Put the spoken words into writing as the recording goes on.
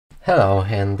Hello,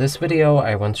 in this video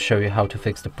I want to show you how to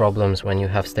fix the problems when you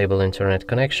have stable internet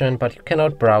connection but you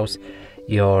cannot browse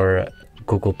your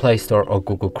Google Play Store or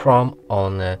Google Chrome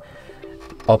on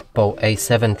Oppo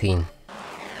A17.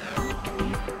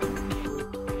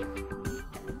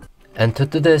 And to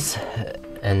do this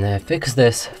and fix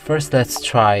this, first let's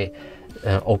try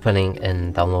opening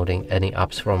and downloading any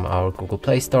apps from our Google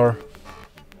Play Store.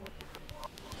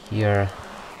 Here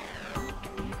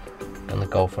I'm gonna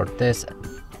go for this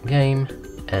game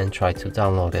and try to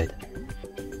download it.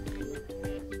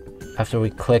 After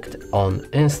we clicked on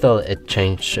install, it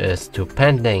changes to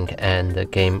pending and the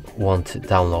game won't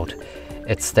download.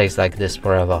 It stays like this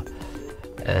forever.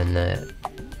 And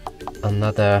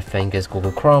another thing is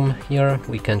Google Chrome. Here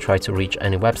we can try to reach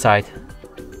any website,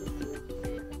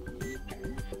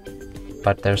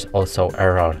 but there's also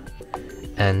error.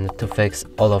 And to fix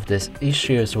all of these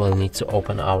issues, we'll need to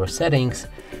open our settings,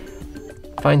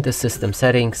 find the system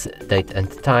settings, date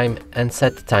and time, and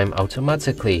set the time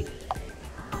automatically.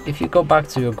 If you go back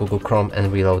to your Google Chrome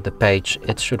and reload the page,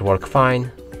 it should work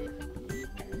fine.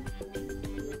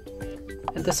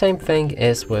 And the same thing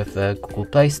is with Google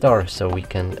Play Store, so we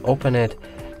can open it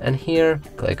and here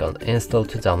click on install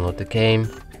to download the game,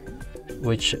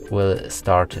 which will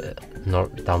start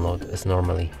download as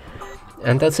normally.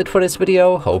 And that's it for this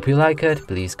video. Hope you like it.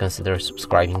 Please consider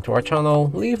subscribing to our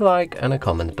channel, leave a like and a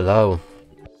comment below.